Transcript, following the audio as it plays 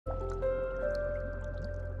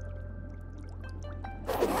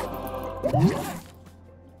How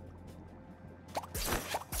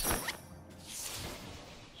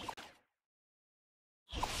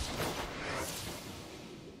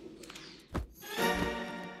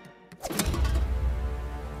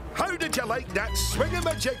did you like that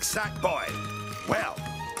swing-a-magic, Sackboy? Well,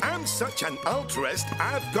 I'm such an altruist,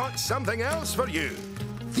 I've got something else for you.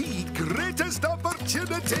 The greatest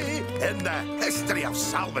opportunity in the history of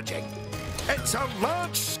salvaging. It's a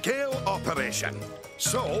large-scale operation.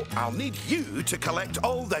 So, I'll need you to collect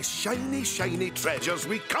all the shiny, shiny treasures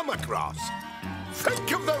we come across.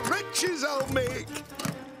 Think of the riches I'll make!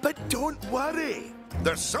 But don't worry,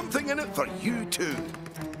 there's something in it for you too.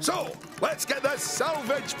 So, let's get the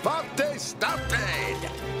salvage party started!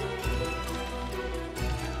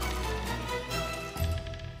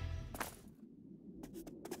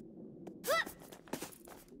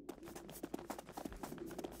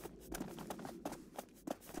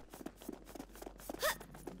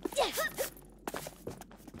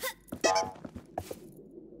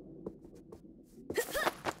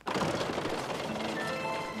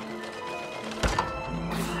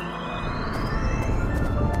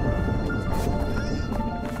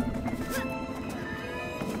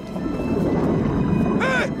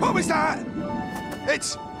 What was that?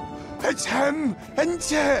 It's him,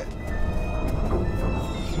 isn't it?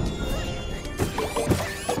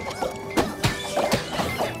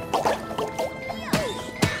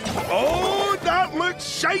 Oh, that looks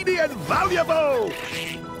shiny and valuable!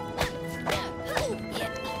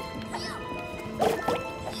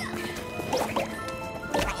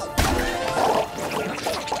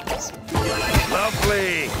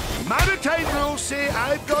 Lovely. Maritime rules say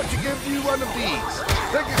I've got to give you one of these.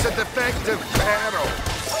 Think it's a defective barrel.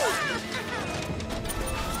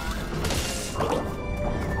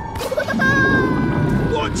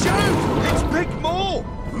 Watch out! It's Big Mo!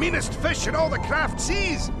 Meanest fish in all the craft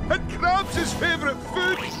seas, and crab's his favourite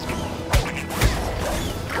food.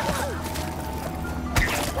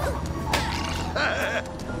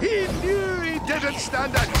 He knew he didn't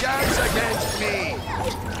stand a chance against me.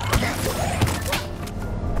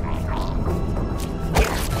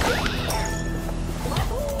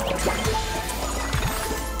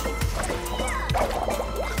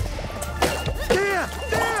 There!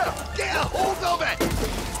 Get a hold of it!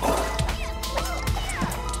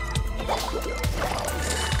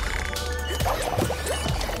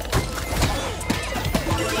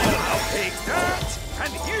 I'll take that,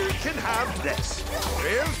 and you can have this.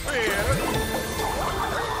 Fair's fair.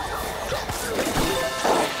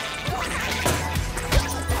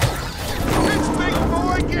 It's Big Mo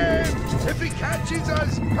again! If he catches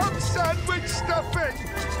us, I'm sandwich stuffing!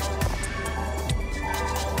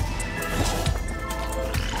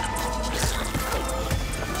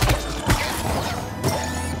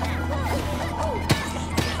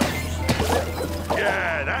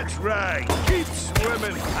 Yeah, that's right. Keep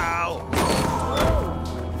swimming, pal.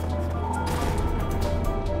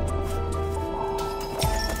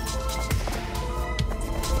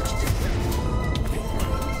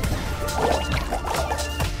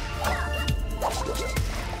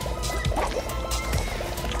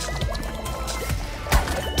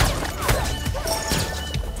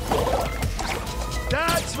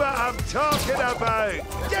 That's what I'm talking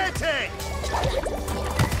about. Get it!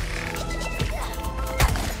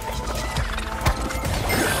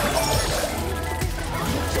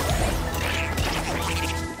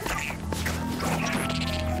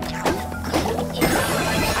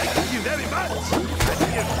 Thank you very much. And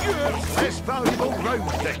here's your less valuable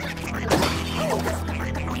round thing.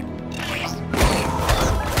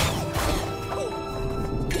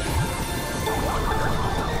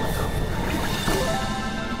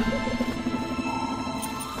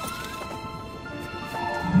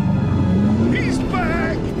 He's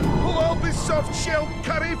back! Oh, I'll be soft-shell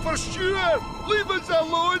curry for sure! Leave us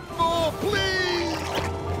alone, Mo, please!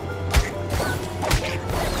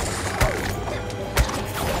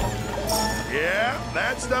 Yeah,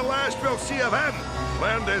 that's the last we'll see of him.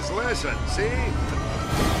 Learned his lesson, see?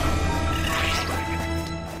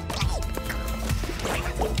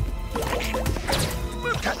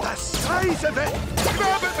 Look at the size of it!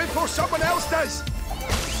 Grab it before someone else does!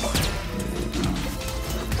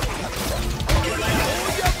 Oh,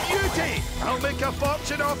 you beauty! I'll make a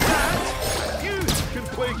fortune off that! You can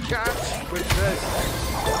play catch with this.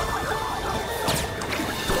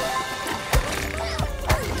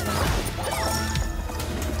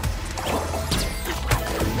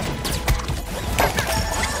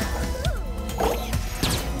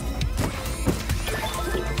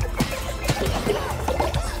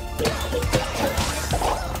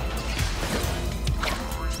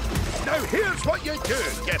 Here's what you do.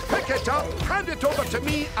 You pick it up, hand it over to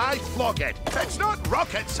me, I flog it. It's not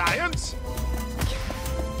rocket science.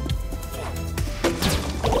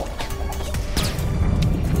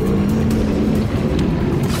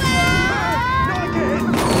 Not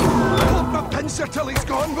again! Hold the pincer till he's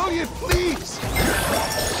gone, will you, please?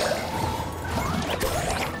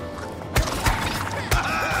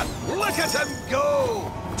 Look at him go!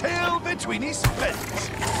 Tail between his fins.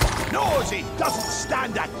 Knows he doesn't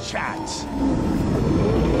stand a chance.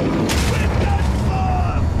 Winded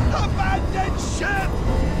farm! Abandoned ship!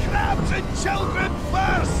 Crabs and children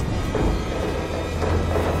first!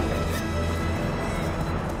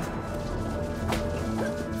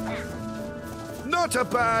 Not a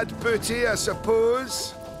bad booty, I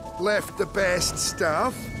suppose. Left the best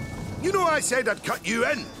stuff. You know I said I'd cut you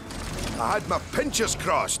in. I had my pinchers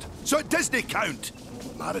crossed, so it doesn't count.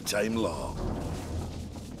 Maritime law.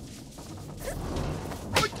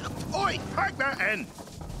 Oi, pack that in.